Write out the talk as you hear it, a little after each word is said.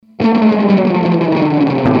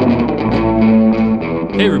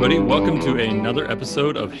everybody. Welcome to another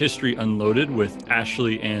episode of History Unloaded with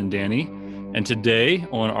Ashley and Danny. And today,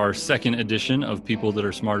 on our second edition of People That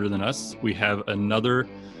Are Smarter Than Us, we have another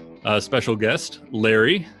special guest,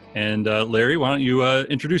 Larry. And Larry, why don't you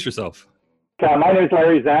introduce yourself? My name is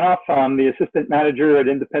Larry Zanoff. I'm the assistant manager at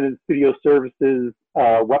Independent Studio Services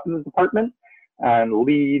Weapons Department and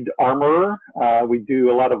lead armorer. We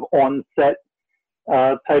do a lot of on-set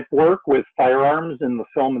type work with firearms in the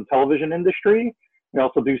film and television industry. We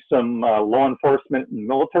also do some law enforcement and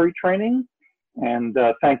military training. And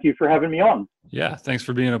thank you for having me on. Yeah, thanks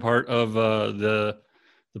for being a part of the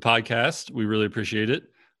podcast. We really appreciate it.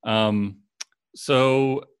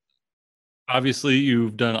 So obviously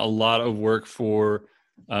you've done a lot of work for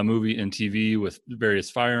movie and TV with various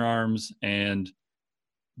firearms. And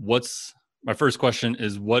my first question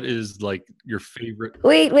is, what is like your favorite?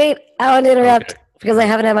 Wait, I want to interrupt because I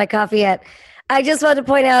haven't had my coffee yet. I just want to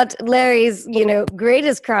point out Larry's,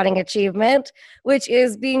 greatest crowning achievement, which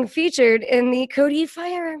is being featured in the Cody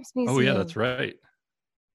Firearms Museum. Oh yeah, that's right.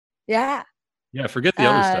 Yeah. Yeah, forget the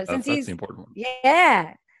other stuff. That's the important one.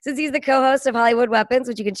 Yeah. Since he's the co-host of Hollywood Weapons,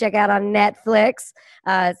 which you can check out on Netflix.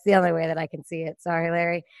 It's the only way that I can see it. Sorry,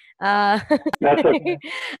 Larry. That's okay.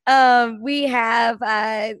 We have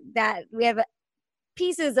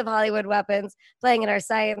pieces of Hollywood Weapons playing in our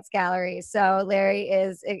science gallery. So Larry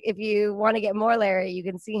if you want to get more Larry, you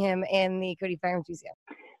can see him in the Cody Firearms Museum.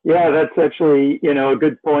 Yeah, that's actually, a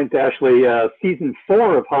good point, Ashley. Season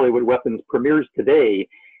 4 of Hollywood Weapons premieres today,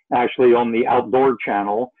 actually on the Outdoor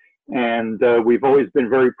Channel. And we've always been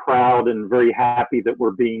very proud and very happy that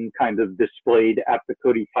we're being kind of displayed at the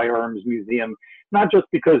Cody Firearms Museum, not just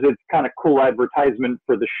because it's kind of cool advertisement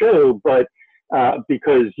for the show, but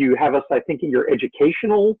because you have us, I think, in your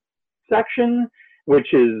educational section,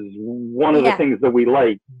 which is one of the things that we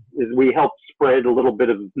like, is we help spread a little bit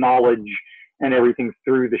of knowledge and everything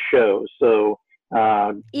through the show. So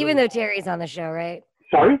even though Terry's on the show, right?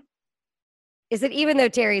 Sorry? Is it even though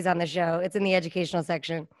Terry's on the show? It's in the educational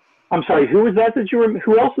section. I'm sorry, who is that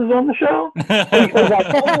who else is on the show?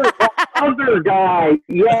 that other guy.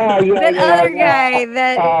 Other guy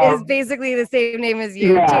that is basically the same name as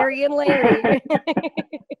you, Terry and Larry.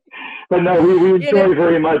 But no, we enjoy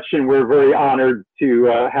very much, and we're very honored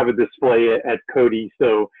to have a display at Cody.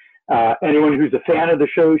 So anyone who's a fan of the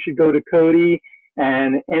show should go to Cody,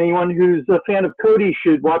 and anyone who's a fan of Cody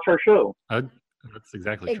should watch our show. That's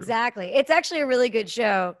exactly true. Exactly. It's actually a really good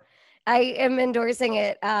show. I am endorsing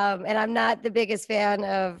it, and I'm not the biggest fan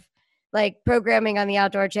of like programming on the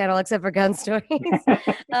Outdoor Channel except for gun stories.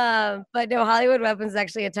 But no, Hollywood Weapons is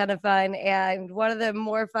actually a ton of fun, and one of the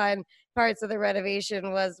more fun parts of the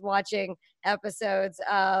renovation was watching episodes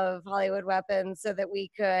of Hollywood Weapons so that we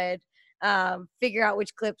could figure out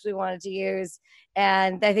which clips we wanted to use.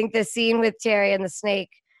 And I think the scene with Terry and the snake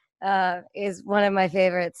is one of my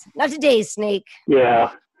favorites. Not today's snake.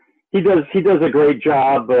 Yeah. He does a great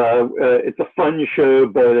job. It's a fun show,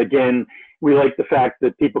 but again, we like the fact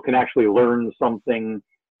that people can actually learn something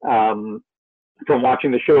from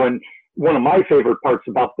watching the show. And one of my favorite parts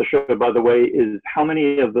about the show, by the way, is how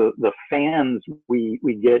many of the fans we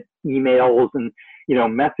get emails and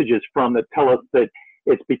messages from that tell us that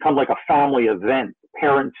it's become like a family event.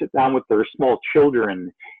 Parents sit down with their small children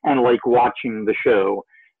and like watching the show,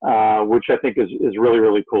 which I think is really,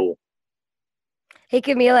 really cool. Hey,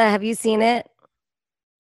 Camila, have you seen it?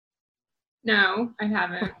 No, I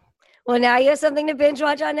haven't. Well, now you have something to binge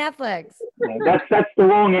watch on Netflix. That's the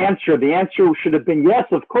wrong answer. The answer should have been yes,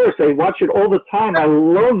 of course. I watch it all the time. I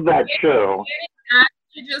love that show.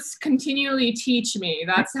 You just continually teach me.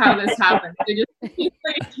 That's how this happens. You just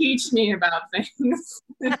continually teach me about things.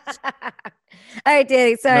 All right,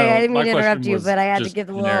 Danny. Sorry, I didn't mean to interrupt you, but I had to give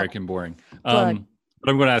the generic and boring. Plug. But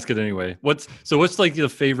I'm going to ask it anyway. What's like the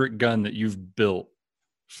favorite gun that you've built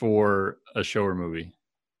for a show or movie?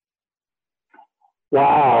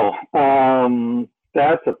 Wow,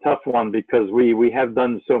 that's a tough one because we have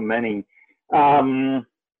done so many. I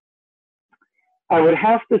would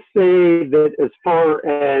have to say that as far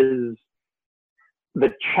as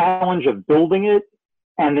the challenge of building it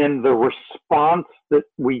and then the response that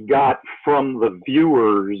we got from the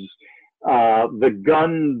viewers, the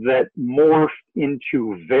gun that morphed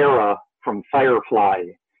into Vera from Firefly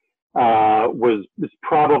was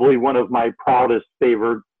probably one of my proudest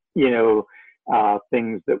favorite,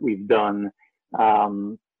 things that we've done.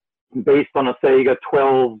 Based on a Saiga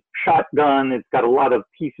 12 shotgun, it's got a lot of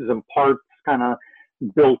pieces and parts kind of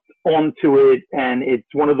built onto it, and it's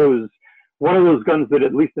one of those guns that,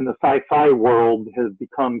 at least in the sci-fi world, has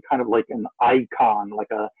become kind of like an icon,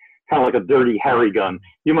 kind of like a Dirty Harry gun.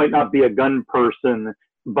 You might not be a gun person,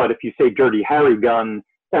 but if you say Dirty Harry gun,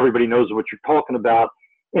 everybody knows what you're talking about.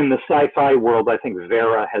 In the sci-fi world, I think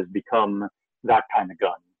Vera has become that kind of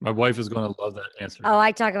gun. My wife is going to love that answer. Oh,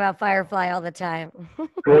 I talk about Firefly all the time.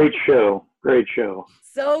 Great show. Great show.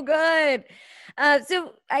 So good.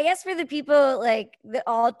 So I guess for the people, like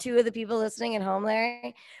all two of the people listening at home,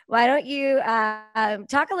 Larry, why don't you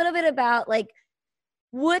talk a little bit about like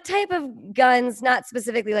what type of guns, not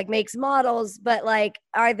specifically like makes, models, but like,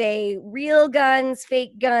 are they real guns,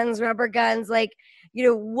 fake guns, rubber guns? Like, you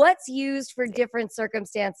know, what's used for different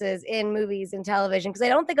circumstances in movies and television? Because I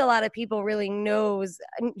don't think a lot of people really knows.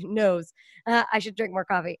 I should drink more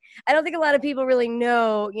coffee. I don't think a lot of people really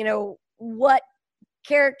know, you know, what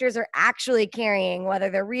characters are actually carrying, whether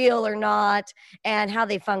they're real or not, and how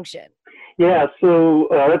they function. Yeah, so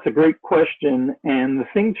that's a great question. And the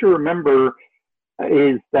thing to remember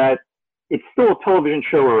is that it's still a television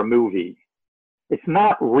show or a movie. It's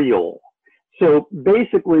not real. So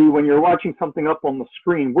basically, when you're watching something up on the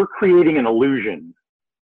screen, we're creating an illusion.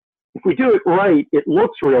 If we do it right, it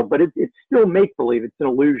looks real, but it's still make-believe. It's an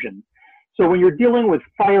illusion. So when you're dealing with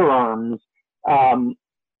firearms,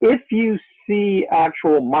 if you see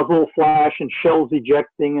actual muzzle flash and shells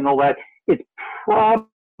ejecting and all that, it's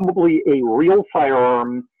probably a real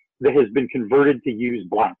firearm that has been converted to use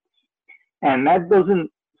blanks. And that doesn't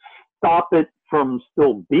stop it from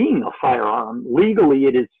still being a firearm. Legally,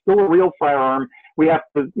 it is still a real firearm. We have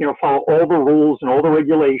to, you know, follow all the rules and all the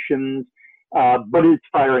regulations, but it's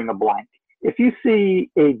firing a blank. If you see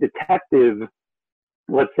a detective,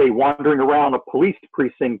 let's say, wandering around a police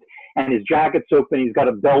precinct and his jacket's open, he's got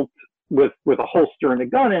a belt with a holster and a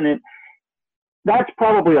gun in it, that's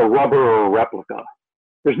probably a rubber or a replica.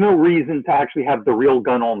 There's no reason to actually have the real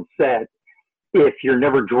gun on set if you're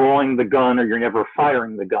never drawing the gun or you're never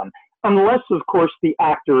firing the gun. Unless, of course, the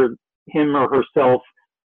actor, him or herself,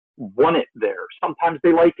 want it there. Sometimes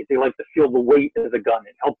they like it. They like to feel the weight of the gun.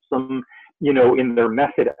 It helps them, you know, in their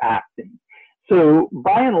method acting. So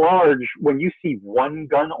by and large, when you see one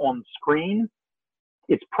gun on screen,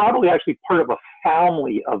 it's probably actually part of a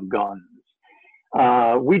family of guns.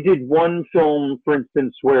 We did one film, for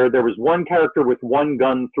instance, where there was one character with one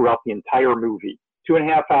gun throughout the entire movie.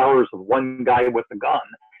 2.5 hours of one guy with a gun.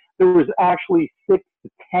 There was actually 6 to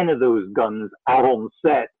 10 of those guns out on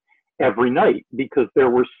set every night because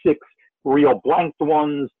there were 6 real blanked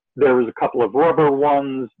ones. There was a couple of rubber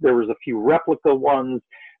ones. There was a few replica ones.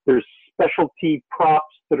 There's specialty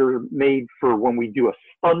props that are made for when we do a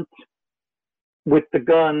stunt with the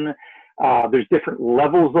gun. There's different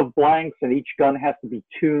levels of blanks, and each gun has to be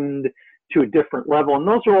tuned to a different level. And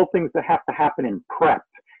those are all things that have to happen in prep.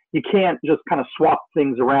 You can't just kind of swap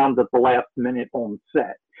things around at the last minute on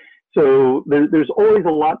set. So there's always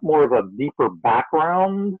a lot more of a deeper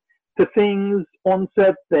background to things on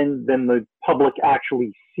set than the public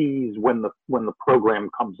actually sees when the program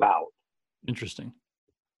comes out. Interesting.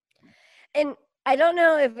 And I don't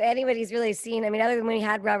know if anybody's really seen, I mean, other than when we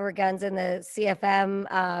had rubber guns in the CFM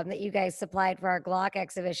that you guys supplied for our Glock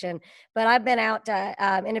exhibition, but I've been out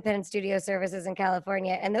to Independent Studio Services in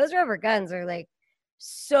California, and those rubber guns are like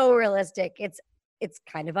so realistic. It's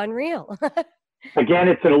kind of unreal. Again,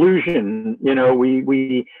 it's an illusion. You know,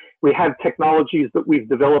 we have technologies that we've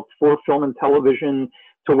developed for film and television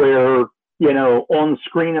to where, you know, on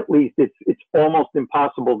screen at least, it's almost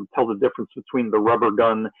impossible to tell the difference between the rubber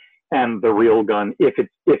gun and the real gun if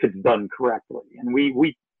it's done correctly. And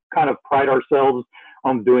we kind of pride ourselves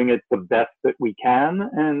on doing it the best that we can,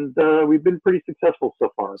 and we've been pretty successful so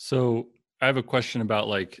far. So I have a question about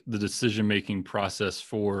like the decision-making process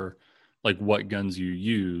for like what guns you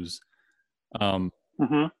use. You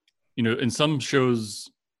know, in some shows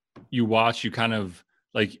you watch, you kind of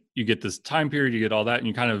like, you get this time period, you get all that, and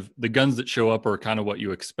you kind of, the guns that show up are kind of what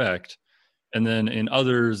you expect. And then in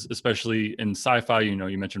others, especially in sci-fi, you know,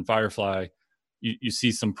 you mentioned Firefly, you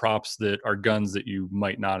see some props that are guns that you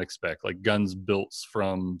might not expect, like guns built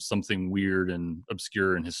from something weird and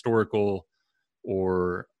obscure and historical,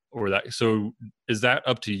 or that. So is that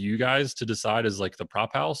up to you guys to decide as like the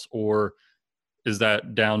prop house, or is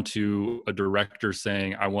that down to a director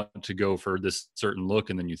saying, I want to go for this certain look,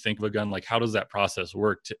 and then you think of a gun? Like, how does that process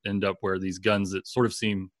work to end up where these guns that sort of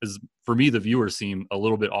seem, as for me, the viewer, seem a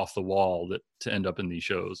little bit off the wall, that to end up in these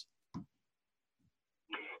shows?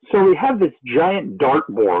 So we have this giant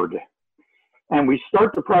dartboard, and we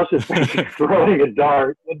start the process by throwing a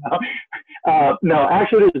dart. You know? No,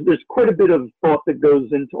 actually, there's quite a bit of thought that goes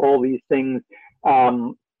into all these things.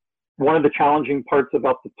 One of the challenging parts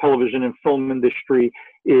about the television and film industry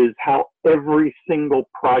is how every single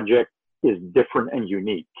project is different and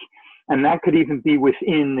unique. And that could even be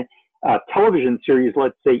within a television series.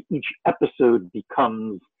 Let's say each episode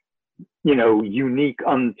becomes unique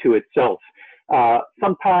unto itself.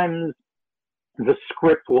 Sometimes the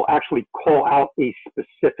script will actually call out a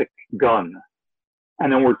specific gun,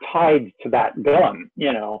 and then we're tied to that gun,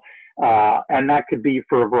 and that could be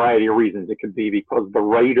for a variety of reasons. It could be because the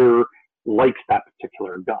writer likes that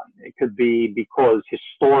particular gun. It could be because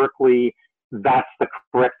historically that's the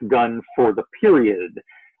correct gun for the period.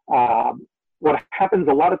 What happens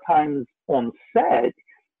a lot of times on set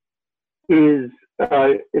is,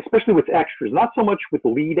 especially with extras, not so much with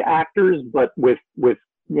lead actors, but with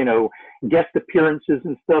guest appearances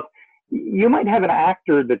and stuff, you might have an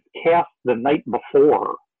actor that's cast the night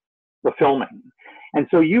before the filming. And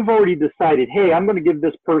so you've already decided, hey, I'm going to give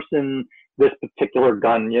this person this particular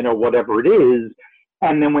gun, whatever it is.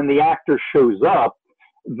 And then when the actor shows up,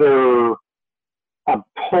 they're a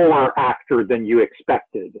taller actor than you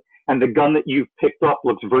expected. And the gun that you've picked up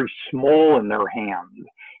looks very small in their hand.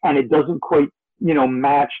 And it doesn't quite,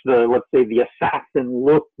 match let's say, the assassin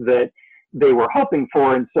look that they were hoping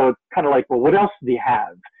for. And so it's kind of like, well, what else do you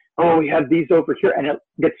have? Oh, we have these over here. And it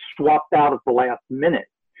gets swapped out at the last minute.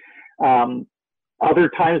 Other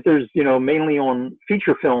times there's, mainly on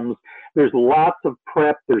feature films, there's lots of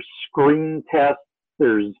prep, there's screen tests,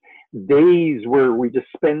 there's days where we just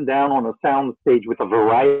spend down on a sound stage with a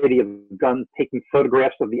variety of guns, taking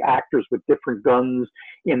photographs of the actors with different guns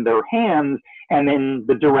in their hands, and then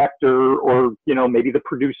the director or, maybe the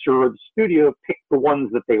producer or the studio pick the ones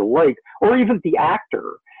that they like, or even the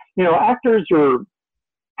actor. Actors are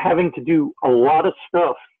having to do a lot of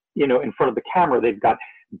stuff, in front of the camera. They've got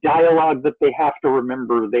dialogue that they have to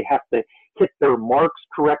remember. They have to hit their marks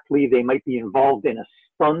correctly. They might be involved in a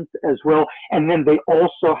stunt as well. And then they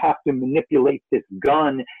also have to manipulate this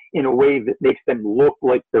gun in a way that makes them look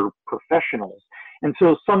like they're professionals. And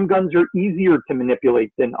so some guns are easier to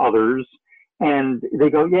manipulate than others. And they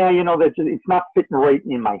go, yeah, it's not fitting right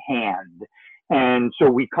in my hand. And so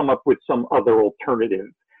we come up with some other alternative.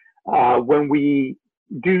 When we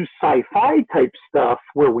do sci-fi type stuff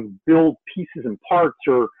where we build pieces and parts,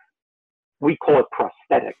 or we call it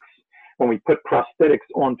prosthetics. When we put prosthetics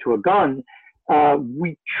onto a gun,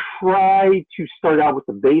 we try to start out with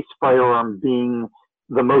the base firearm being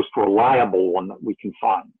the most reliable one that we can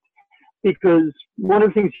find. Because one of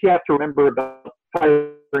the things you have to remember about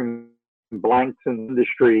firing blanks in the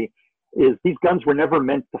industry is these guns were never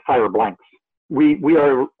meant to fire blanks. We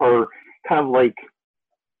are kind of like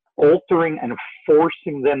altering and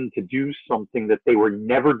forcing them to do something that they were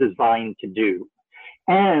never designed to do.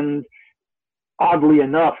 And oddly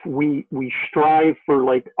enough, we strive for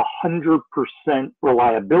like 100%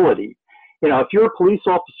 reliability. If you're a police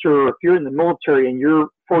officer or if you're in the military and you're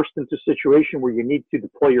forced into a situation where you need to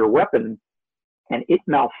deploy your weapon and it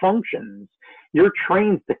malfunctions, you're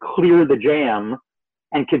trained to clear the jam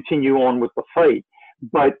and continue on with the fight.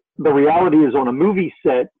 But the reality is, on a movie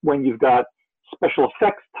set, when you've got special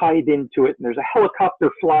effects tied into it and there's a helicopter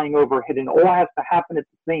flying overhead and all has to happen at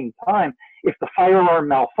the same time, if the firearm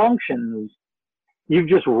malfunctions, you've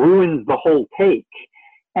just ruined the whole take.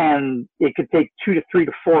 And it could take 2 to 3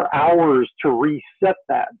 to 4 hours to reset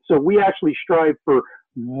that. So we actually strive for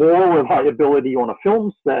more reliability on a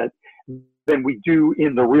film set than we do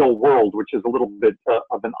in the real world, which is a little bit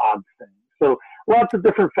of an odd thing. So lots of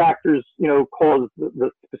different factors, cause the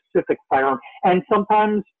specific firearm. And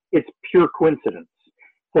sometimes it's pure coincidence.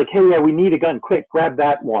 It's like, hey, yeah, we need a gun, quick, grab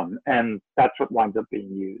that one. And that's what winds up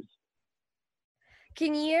being used.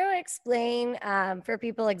 Can you explain for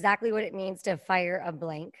people exactly what it means to fire a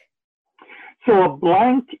blank? So a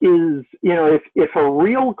blank is, if a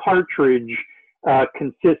real cartridge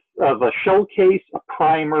consists of a shell case, a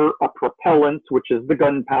primer, a propellant, which is the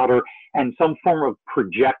gunpowder, and some form of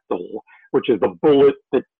projectile, which is the bullet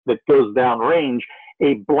that goes down range,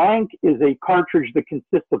 a blank is a cartridge that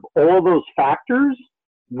consists of all those factors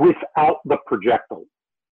without the projectile.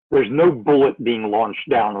 There's no bullet being launched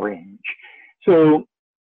downrange. So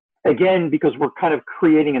again, because we're kind of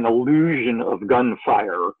creating an illusion of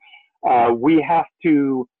gunfire, we have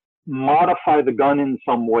to modify the gun in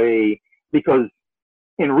some way, because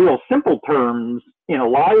in real simple terms, in a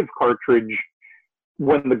live cartridge,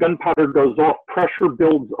 when the gunpowder goes off, pressure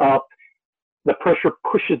builds up. The pressure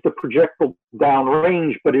pushes the projectile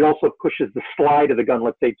downrange, but it also pushes the slide of the gun,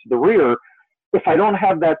 let's say, to the rear. If I don't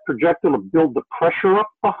have that projectile to build the pressure up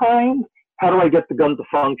behind, how do I get the gun to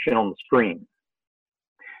function on the screen?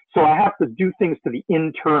 So I have to do things to the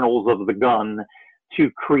internals of the gun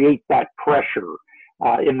to create that pressure.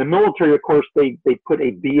 In the military, of course, they put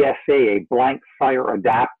a BFA, a blank fire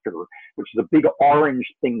adapter, which is a big orange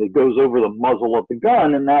thing that goes over the muzzle of the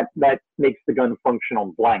gun, and that makes the gun function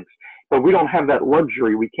on blanks. But we don't have that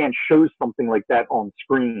luxury. We can't show something like that on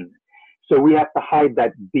screen. So we have to hide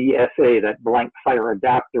that BFA, that blank fire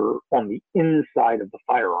adapter, on the inside of the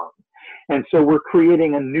firearm. And so we're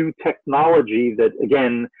creating a new technology that,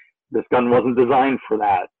 again, this gun wasn't designed for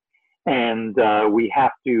that. And we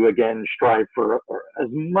have to, again, strive for as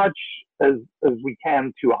much as we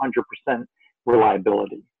can to 100%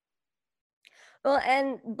 reliability. Well,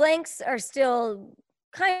 and blanks are still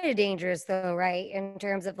kind of dangerous though, right? In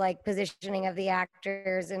terms of like positioning of the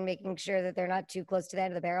actors and making sure that they're not too close to the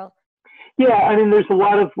end of the barrel. Yeah, I mean, there's a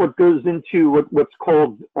lot of what goes into what's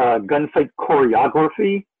called gunfight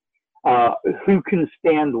choreography. Who can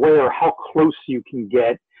stand where, how close you can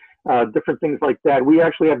get, different things like that. We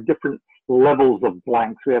actually have different levels of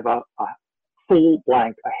blanks. We have a full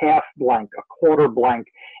blank, a half blank, a quarter blank,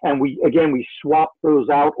 and we swap those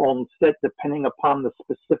out on set depending upon the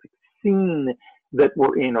specific scene that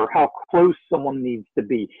we're in, or how close someone needs to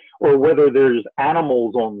be, or whether there's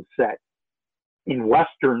animals on set. In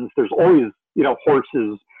Westerns, there's always,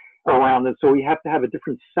 horses around, and so we have to have a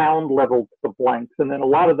different sound level to the blanks, and then a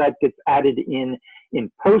lot of that gets added in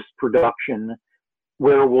post-production,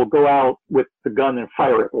 where we'll go out with the gun and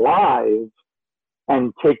fire it live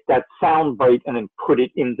and take that sound bite and then put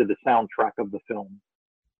it into the soundtrack of the film.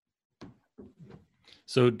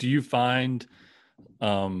 So do you find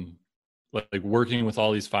like working with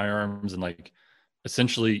all these firearms and like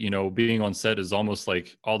essentially, being on set is almost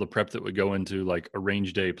like all the prep that would go into like a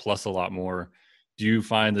range day plus a lot more? Do you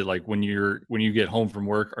find that like when you get home from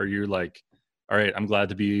work, are you like, all right, I'm glad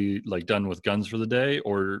to be like done with guns for the day?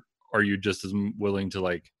 Or are you just as willing to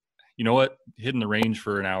like, you know what, hitting the range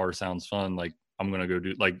for an hour sounds fun, like I'm going to go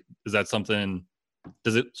do, like, is that something,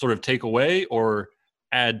 does it sort of take away or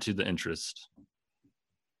add to the interest?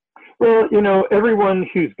 Well, everyone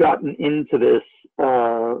who's gotten into this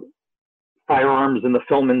firearms in the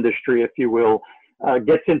film industry, if you will,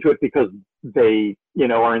 gets into it because they,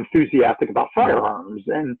 are enthusiastic about firearms.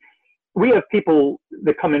 And we have people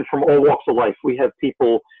that come in from all walks of life. We have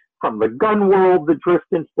people from the gun world that drift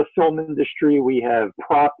into the film industry. We have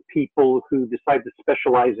prop people who decide to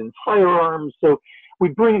specialize in firearms. So we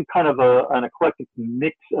bring kind of an eclectic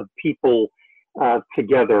mix of people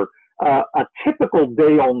together. A typical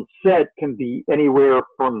day on set can be anywhere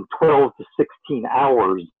from 12 to 16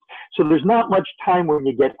 hours. So there's not much time when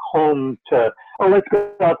you get home to, oh, let's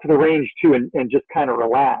go out to the range too and just kind of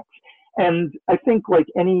relax. And I think like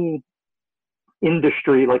any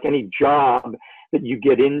industry, like any job that you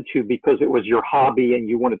get into because it was your hobby and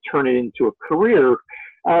you want to turn it into a career,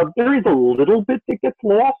 there is a little bit that gets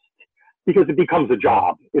lost because it becomes a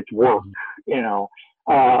job. It's work,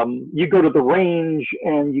 You go to the range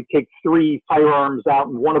and you take 3 firearms out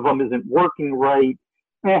and one of them isn't working right.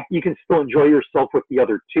 You can still enjoy yourself with the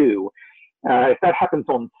other 2. If that happens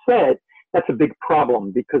on set, that's a big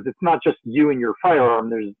problem because it's not just you and your firearm.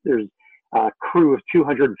 There's a crew of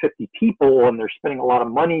 250 people and they're spending a lot of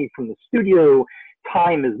money from the studio.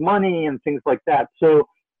 Time is money and things like that. So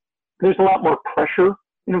there's a lot more pressure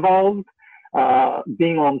involved.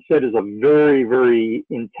 Being on set is a very, very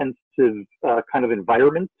intensive kind of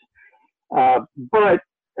environment. But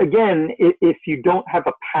again, if you don't have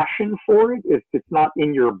a passion for it, if it's not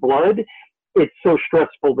in your blood, it's so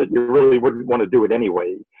stressful that you really wouldn't want to do it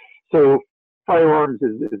anyway. So firearms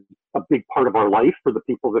is a big part of our life for the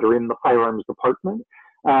people that are in the firearms department.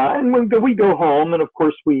 And when we go home, and of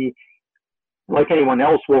course we, like anyone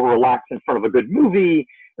else, will relax in front of a good movie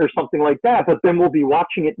or something like that, but then we'll be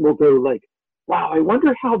watching it and we'll go like, wow, I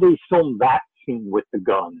wonder how they filmed that scene with the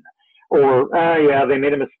gun. Or, yeah, they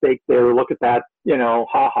made a mistake there. Look at that,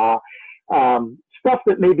 ha ha. Stuff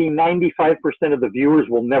that maybe 95% of the viewers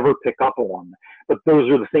will never pick up on. But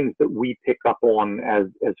those are the things that we pick up on as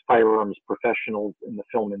firearms professionals in the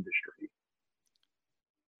film industry.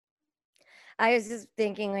 I was just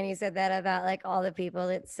thinking when you said that about like all the people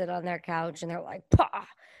that sit on their couch and they're like, pah,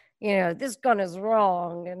 this gun is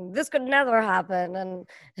wrong and this could never happen. And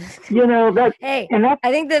that. Hey, and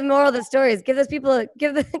I think the moral of the story is give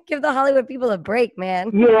the Hollywood people a break,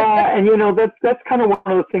 man. Yeah, and that's kind of one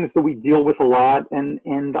of the things that we deal with a lot.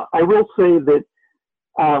 And I will say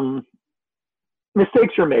that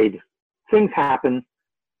mistakes are made, things happen.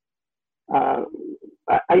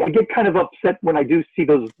 I get kind of upset when I do see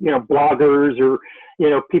those, bloggers or,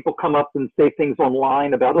 people come up and say things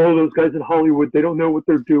online about, oh, those guys in Hollywood, they don't know what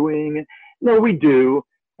they're doing. No, we do.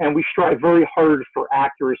 And we strive very hard for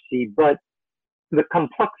accuracy. But the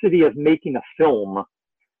complexity of making a film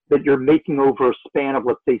that you're making over a span of,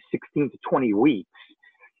 let's say, 16 to 20 weeks,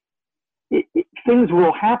 things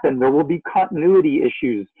will happen. There will be continuity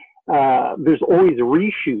issues. There's always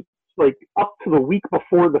reshoots. Like up to the week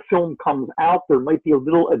before the film comes out, there might be a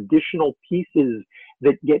little additional pieces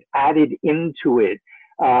that get added into it.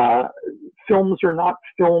 Films are not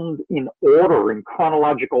filmed in order, in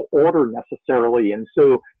chronological order necessarily. And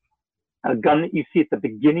so a gun that you see at the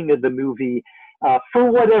beginning of the movie,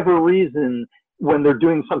 for whatever reason, when they're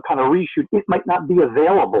doing some kind of reshoot, it might not be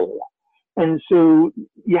available. And so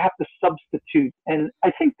you have to substitute. And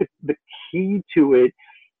I think the key to it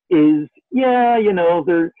is, yeah, you know,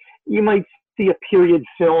 you might see a period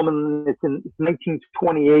film and it's in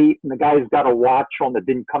 1928 and the guy's got a watch on that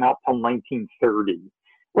didn't come out till 1930.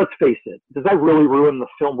 Let's face it, does that really ruin the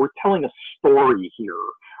film? We're telling a story here.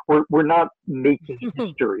 We're not making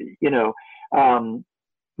history, you know.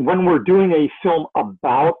 When we're doing a film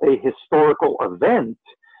about a historical event,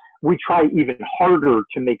 we try even harder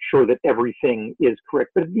to make sure that everything is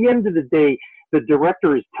correct. But at the end of the day, the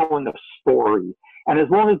director is telling a story. And as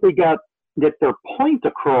long as they get their point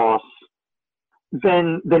across,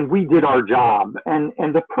 then we did our job. And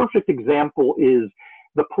the perfect example is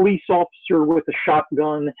the police officer with a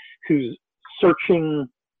shotgun who's searching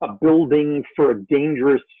a building for a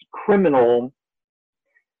dangerous criminal,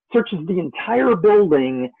 searches the entire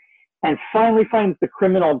building, and finally finds the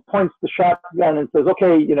criminal, points the shotgun and says,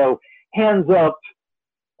 okay, you know, hands up,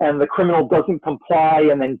 and the criminal doesn't comply,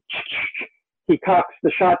 and then he cocks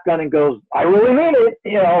the shotgun and goes, I really mean it,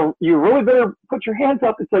 you know, you really better put your hands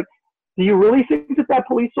up. It's like, do you really think that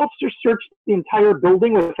police officer searched the entire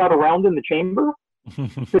building without a round in the chamber?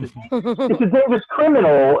 It's a dangerous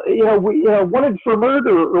criminal, you know, wanted for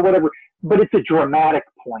murder or whatever, but it's a dramatic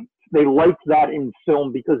point. They like that in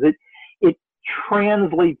film because it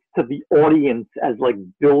translates to the audience as like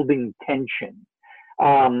building tension.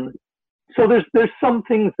 So there's some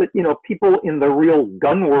things that, you know, people in the real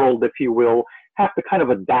gun world, if you will, have to kind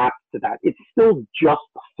of adapt to that. It's still just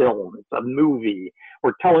a film. It's a movie.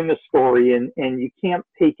 We're telling a story, and you can't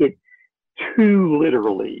take it too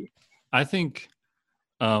literally. I think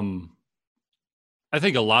a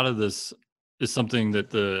lot of this is something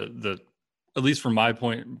that the at least from my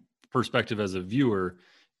perspective as a viewer,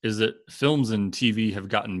 is that films and TV have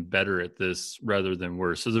gotten better at this rather than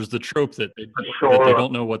worse. So there's the trope that they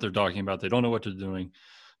don't know what they're talking about. They don't know what they're doing.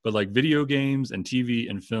 But like video games and TV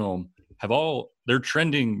and film they're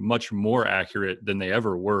trending much more accurate than they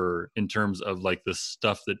ever were in terms of like the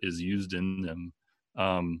stuff that is used in them,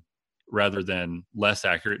 rather than less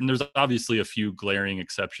accurate. And there's obviously a few glaring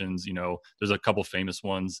exceptions. You know, there's a couple famous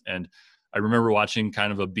ones. And I remember watching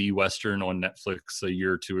kind of a B Western on Netflix a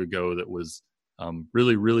year or two ago that was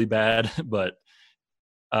really, really bad, but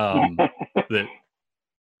that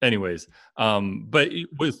anyways, but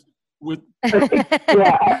with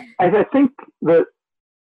I think that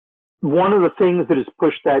one of the things that is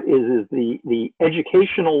pushed that is the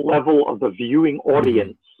educational level of the viewing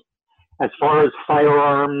audience as far as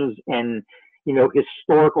firearms and, you know,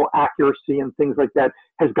 historical accuracy and things like that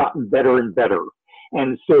has gotten better and better.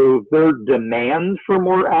 And so their demand for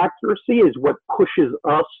more accuracy is what pushes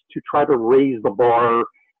us to try to raise the bar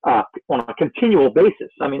on a continual basis.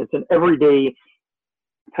 I mean, it's an everyday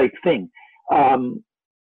type thing.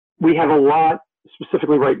 We have a lot,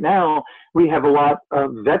 specifically right now, we have a lot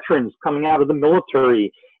of veterans coming out of the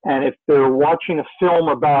military. And if they're watching a film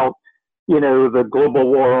about, you know, the global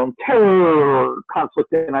war on terror or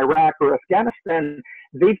conflict in Iraq or Afghanistan,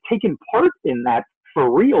 they've taken part in that for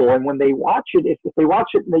real. And when they watch it, if they watch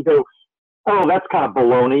it and they go, oh, that's kind of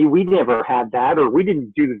baloney, we never had that, or we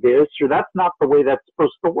didn't do this, or that's not the way that's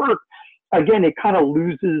supposed to work, again, it kind of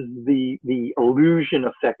loses the illusion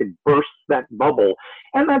effect. It bursts that bubble.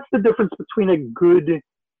 And that's the difference between a good,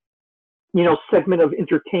 you know, segment of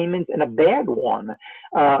entertainment and a bad one.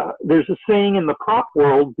 There's a saying in the prop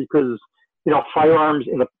world, because, you know, firearms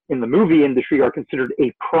in the movie industry are considered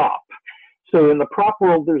a prop. So in the prop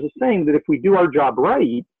world, there's a saying that if we do our job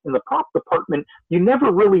right in the prop department, you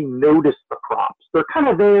never really notice the props. They're kind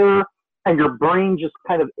of there, and your brain just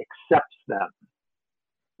kind of accepts them.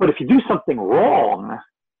 But if you do something wrong,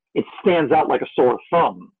 it stands out like a sore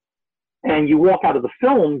thumb. And you walk out of the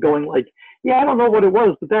film going like, yeah, I don't know what it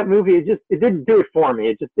was, but that movie, it didn't do it for me.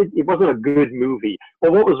 It wasn't a good movie.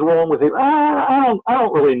 Well, what was wrong with it? I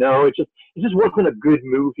don't really know. It just wasn't a good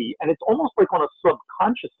movie. And it's almost like on a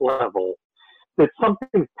subconscious level that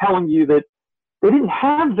something's telling you that they didn't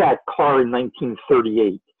have that car in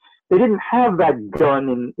 1938. They didn't have that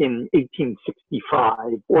gun in 1865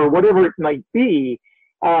 or whatever it might be.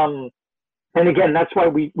 And again, that's why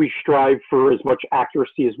we strive for as much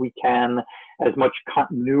accuracy as we can, as much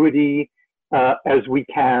continuity as we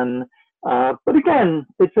can. But again,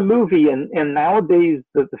 it's a movie, and nowadays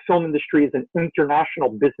the film industry is an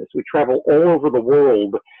international business. We travel all over the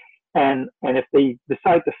world, and if they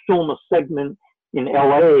decide to film a segment in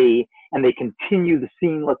LA and they continue the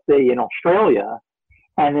scene, let's say in Australia,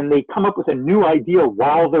 and then they come up with a new idea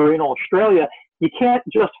while they're in Australia, you can't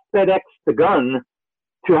just FedEx the gun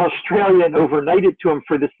to Australia and overnight it to them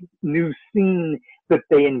for this new scene that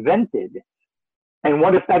they invented. And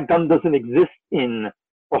what if that gun doesn't exist in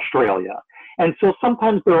Australia? And so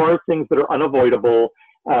sometimes there are things that are unavoidable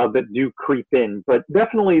that do creep in, but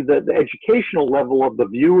definitely the educational level of the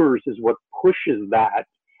viewers is what pushes that.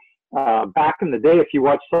 Back in the day, if you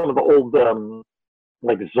watch some of the old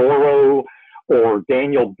like Zorro or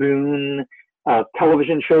Daniel Boone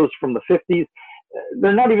television shows from the 50s,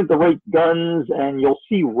 they're not even the right guns, and you'll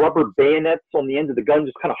see rubber bayonets on the end of the gun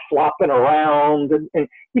just kind of flopping around, and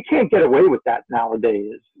you can't get away with that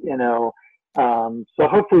nowadays, you know. So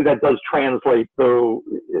hopefully that does translate though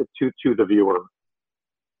to the viewer.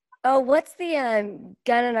 Oh, what's the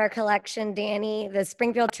gun in our collection, Danny? The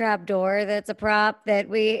Springfield trapdoor that's a prop that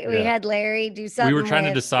we had Larry do something. We were trying to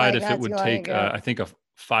with, decide like, if it would take, I think, a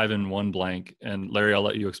 5-in-1 blank. And Larry, I'll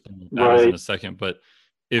let you explain what that is in a second. But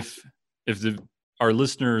if our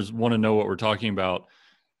listeners want to know what we're talking about,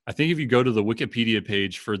 I think if you go to the Wikipedia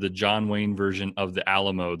page for the John Wayne version of the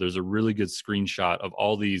Alamo, there's a really good screenshot of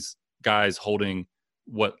all these guys holding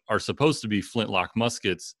what are supposed to be flintlock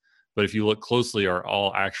muskets, but if you look closely, are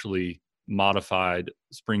all actually modified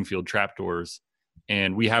Springfield trapdoors.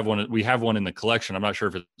 And we have one in the collection. I'm not sure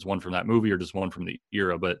if it's one from that movie or just one from the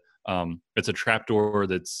era, but it's a trapdoor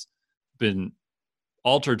that's been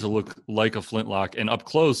altered to look like a flintlock. And up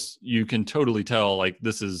close, you can totally tell, like,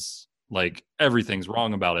 this is like everything's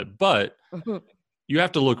wrong about it. But you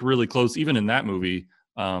have to look really close, even in that movie.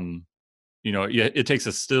 You know, it takes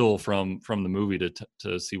a still from the movie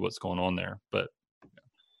to see what's going on there. But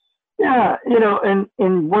yeah, you know,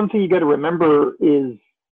 and one thing you got to remember is,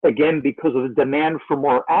 again, because of the demand for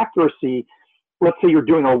more accuracy, let's say you're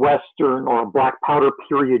doing a Western or a black powder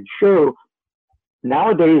period show,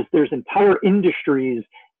 nowadays there's entire industries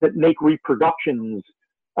that make reproductions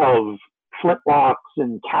of flintlocks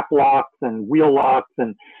and caplocks and wheel locks,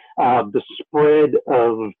 and the spread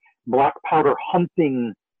of black powder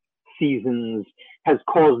hunting seasons has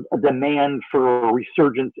caused a demand for a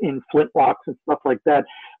resurgence in flintlocks and stuff like that.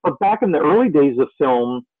 But back in the early days of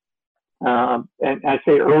film, and I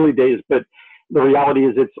say early days, but the reality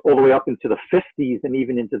is it's all the way up into the 50s and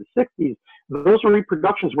even into the 60s, those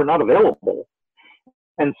reproductions were not available.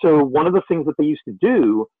 And so one of the things that they used to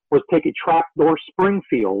do was take a trapdoor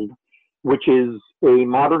Springfield, which is a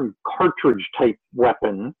modern cartridge type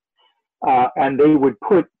weapon, and they would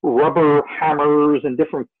put rubber hammers and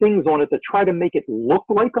different things on it to try to make it look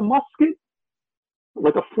like a musket,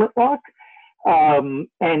 like a flintlock.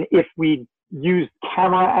 And if we used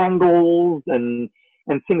camera angles and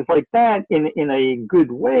things like that in a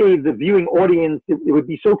good way, the viewing audience, it would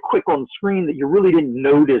be so quick on screen that you really didn't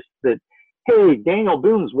notice that, hey, Daniel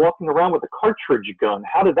Boone's walking around with a cartridge gun.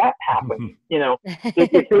 How did that happen? You know,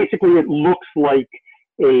 it basically, it looks like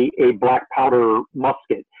a black powder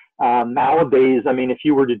musket. Nowadays, I mean, if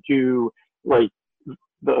you were to do, like,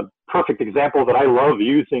 the perfect example that I love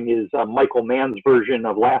using is Michael Mann's version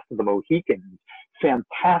of Last of the Mohicans.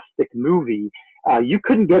 Fantastic movie. You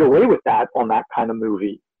couldn't get away with that on that kind of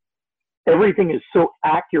movie. Everything is so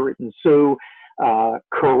accurate and so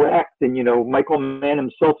correct. And, you know, Michael Mann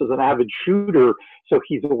himself is an avid shooter, so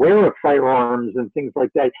he's aware of firearms and things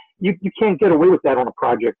like that. You can't get away with that on a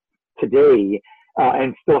project today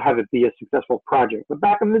and still have it be a successful project. But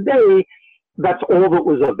back in the day, that's all that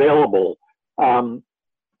was available.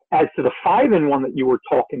 As to the 5-in-1 that you were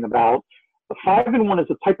talking about, the 5-in-1 is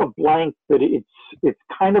a type of blank that it's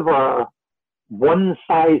kind of a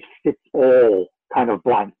one-size-fits-all kind of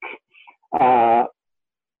blank.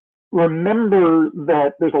 Remember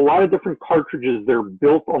that there's a lot of different cartridges that are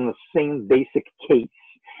built on the same basic case.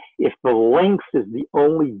 If the length is the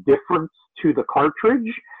only difference to the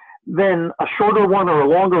cartridge, then a shorter one or a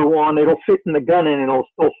longer one, it'll fit in the gun and it'll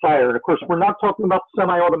still fire. And of course, we're not talking about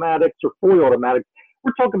semi-automatics or fully automatics.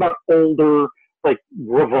 We're talking about older, like,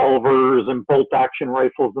 revolvers and bolt-action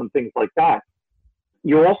rifles and things like that.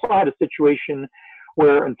 You also had a situation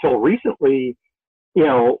where, until recently, you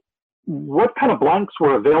know, what kind of blanks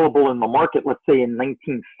were available in the market, let's say in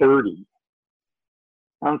 1930?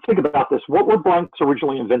 Think about this. What were blanks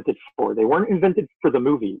originally invented for? They weren't invented for the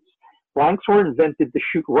movies. Blanks were invented to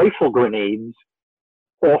shoot rifle grenades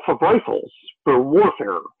off of rifles for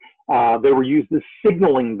warfare. They were used as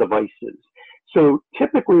signaling devices. So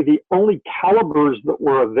typically the only calibers that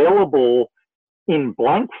were available in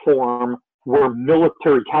blank form were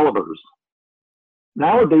military calibers.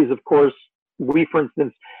 Nowadays, of course, for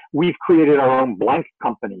instance, we've created our own blank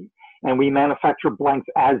company, and we manufacture blanks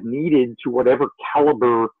as needed to whatever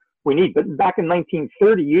caliber we need. But back in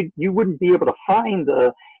 1930, you wouldn't be able to find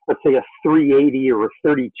let's say a 380 or a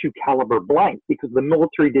 32 caliber blank because the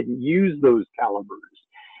military didn't use those calibers.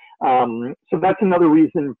 So that's another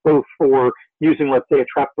reason both for using, let's say, a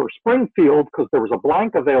trapdoor Springfield because there was a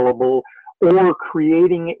blank available, or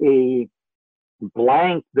creating a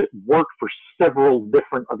blank that worked for several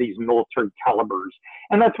different of these military calibers.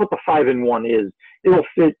 And that's what the 5-in-1 is. It'll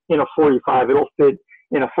fit in a 45, it'll fit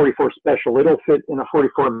in a 44 Special, it'll fit in a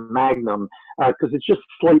 44 Magnum, because it's just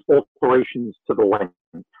slight alterations to the length.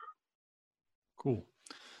 Cool.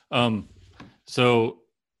 So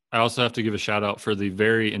I also have to give a shout out for the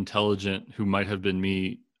very intelligent, who might have been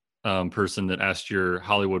me, person that asked your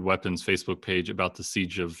Hollywood Weapons Facebook page about the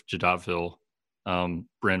siege of Jadotville,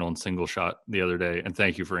 Brandon Single Shot the other day. And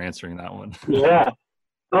thank you for answering that one. Yeah.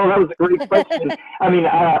 Oh, that was a great question. I mean,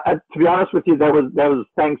 to be honest with you, that was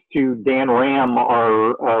thanks to Dan Ram,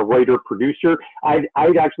 our writer producer. I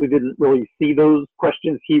actually didn't really see those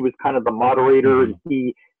questions. He was kind of the moderator, and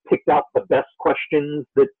he picked out the best questions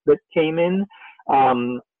that came in.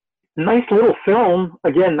 Nice little film.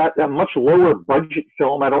 Again, not a much lower budget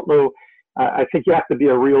film. I don't know. I think you have to be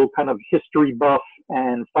a real kind of history buff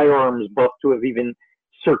and firearms buff to have even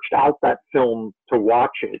searched out that film to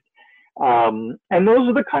watch it. And those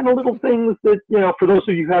are the kind of little things that, you know, for those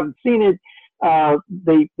of you who haven't seen it,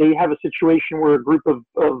 they have a situation where a group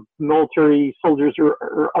of military soldiers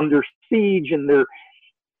are under siege, and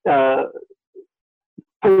they're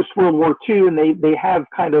post World War II, and they have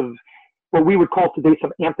kind of what we would call today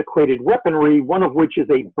some antiquated weaponry, one of which is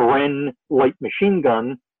a Bren light machine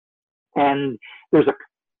gun. And there's a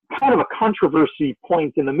kind of a controversy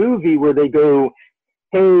point in the movie where they go,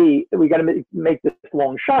 hey, we got to make this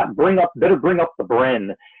long shot. Better bring up the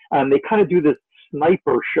Bren. They kind of do this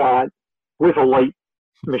sniper shot with a light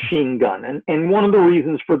machine gun. And one of the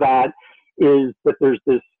reasons for that is that there's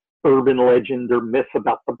this urban legend or myth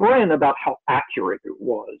about the Bren, about how accurate it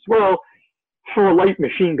was. Well, for a light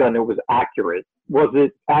machine gun, it was accurate. Was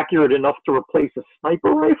it accurate enough to replace a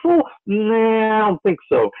sniper rifle? Nah, I don't think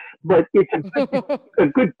so. But it's a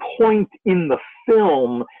good point in the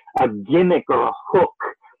film, a gimmick or a hook,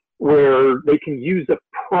 where they can use a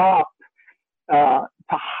prop to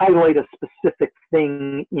highlight a specific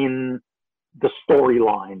thing in the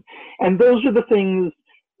storyline. And those are the things,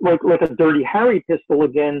 like a Dirty Harry pistol,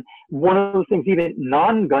 again, one of the things even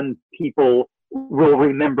non-gun people will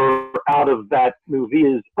remember out of that movie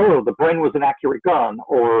is, oh, the Bren was an accurate gun,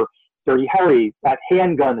 or Dirty Harry, that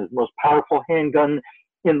handgun is the most powerful handgun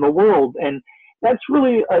in the world. And that's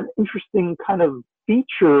really an interesting kind of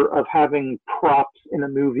feature of having props in a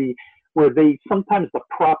movie, where sometimes the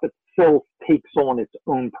prop itself takes on its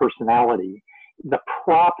own personality. The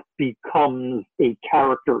prop becomes a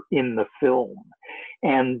character in the film.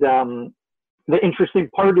 And the interesting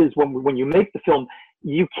part is when you make the film,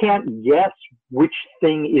 you can't guess which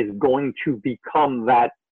thing is going to become that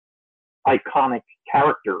iconic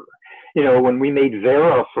character. You know, when we made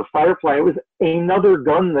Vera for Firefly, it was another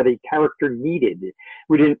gun that a character needed.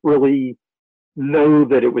 We didn't really know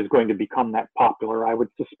that it was going to become that popular. I would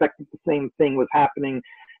suspect that the same thing was happening,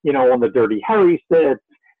 you know, on the Dirty Harry set,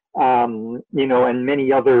 you know, and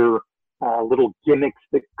many other little gimmicks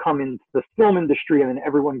that come into the film industry, and then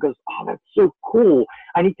everyone goes, oh, that's so cool.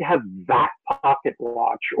 I need to have that pocket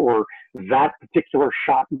watch, or that particular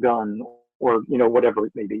shotgun, or, you know, whatever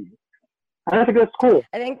it may be. And I think that's cool.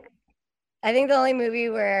 I think the only movie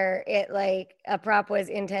where it, like, a prop was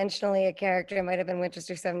intentionally a character might have been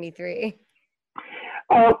Winchester 73.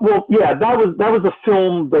 Well, yeah, that was a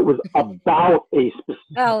film that was about a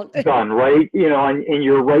specific gun, right? You know, and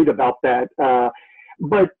you're right about that.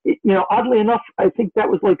 But, you know, oddly enough, I think that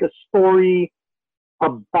was like a story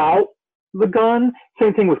about the gun.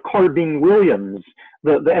 Same thing with Carbine Williams.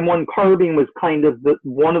 The M1 carbine was kind of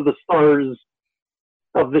one of the stars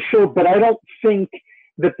of the show, but I don't think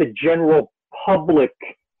that the general public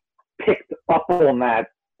picked up on that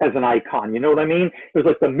as an icon. You know what I mean? It was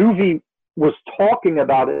like the movie was talking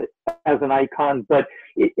about it as an icon, but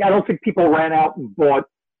I don't think people ran out and bought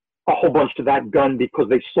a whole bunch of that gun because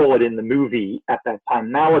they saw it in the movie at that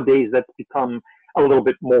time. Nowadays, that's become a little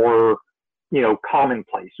bit more, you know,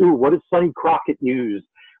 commonplace. Ooh, what does Sonny Crockett use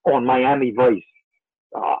on Miami Vice?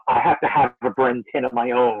 I have to have a Bren 10 of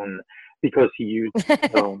my own because he used his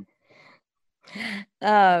own.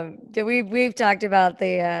 We've talked about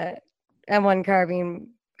the M1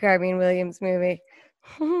 Carbine Williams movie.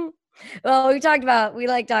 Well, we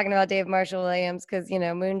like talking about Dave Marshall Williams because, you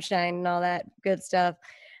know, Moonshine and all that good stuff.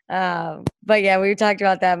 But yeah, we talked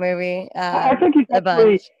about that movie. I think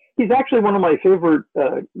he's actually one of my favorite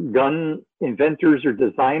gun inventors or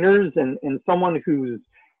designers, and someone who's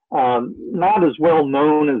not as well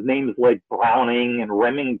known as names like Browning and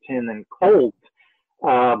Remington and Colt,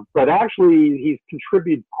 but actually he's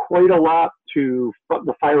contributed quite a lot to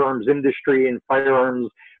the firearms industry and firearms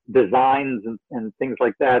designs and things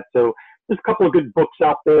like that. So there's a couple of good books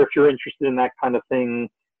out there if you're interested in that kind of thing.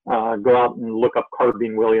 Go out and look up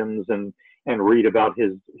Carbine Williams and read about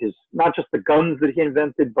his not just the guns that he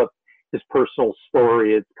invented, but his personal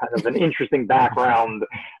story. It's kind of an interesting background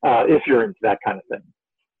if you're into that kind of thing.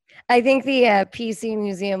 I think the PC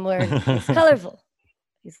Museum learned he's colorful.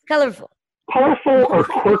 He's colorful. Colorful or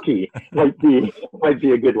quirky might be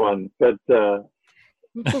a good one, but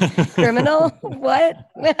criminal? What?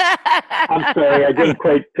 I'm sorry, I didn't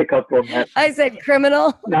quite pick up on that. I said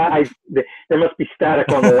criminal. No, there must be static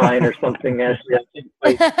on the line or something, Ashley.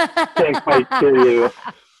 I can't quite hear you.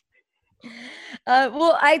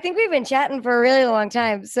 Well, I think we've been chatting for a really long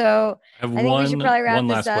time, so I think we should probably wrap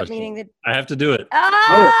this up. Meaning that I have to do it.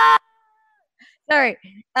 Sorry.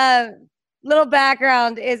 Little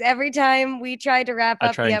background is every time we try to wrap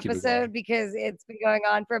up the episode, because it's been going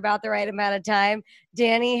on for about the right amount of time,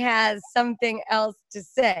 Danny has something else to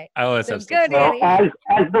say. I always have go, Danny. Well,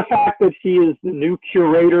 as the fact that he is the new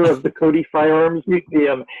curator of the Cody Firearms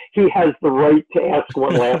Museum, he has the right to ask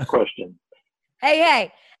one last question.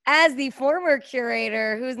 Hey. As the former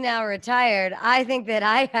curator who's now retired, I think that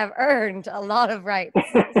I have earned a lot of rights.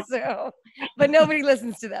 But nobody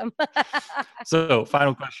listens to them. So,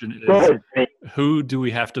 final question is, who do we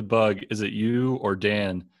have to bug? Is it you or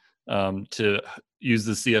Dan to use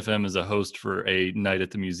the CFM as a host for a Night at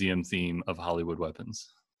the Museum theme of Hollywood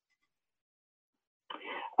weapons?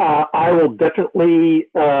 I will definitely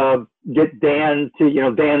get Dan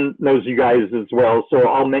to, Dan knows you guys as well, so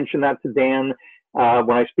I'll mention that to Dan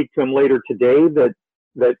when I speak to him later today,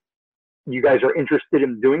 that you guys are interested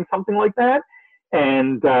in doing something like that,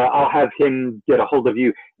 and I'll have him get a hold of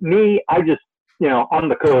you. Me, I just, I'm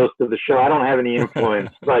the co-host of the show. I don't have any influence,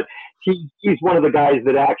 but he's one of the guys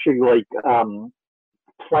that actually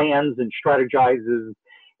plans and strategizes,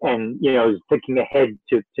 and is thinking ahead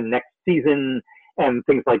to next season and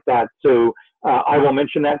things like that. So I will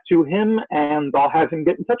mention that to him, and I'll have him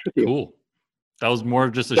get in touch with you. Cool. That was more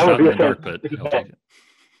of just a shot in the dark, but I'll take it.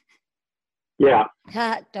 Yeah.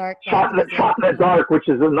 Dark. Shot in the dark, which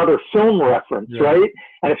is another film reference, right?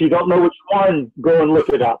 And if you don't know which one, go and look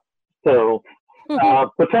it up. So,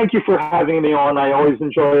 but thank you for having me on. I always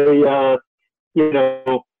enjoy,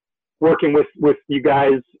 working with you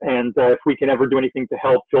guys. And if we can ever do anything to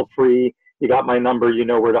help, feel free. You got my number. You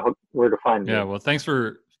know where to find me. Yeah. Well, thanks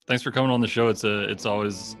for coming on the show. It's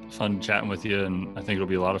always fun chatting with you, and I think it'll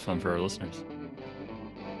be a lot of fun for our listeners.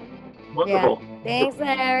 Wonderful. Yeah. Thanks,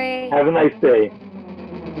 Larry. Have a nice day.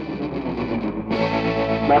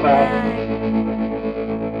 Bye-bye.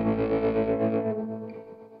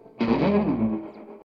 Bye.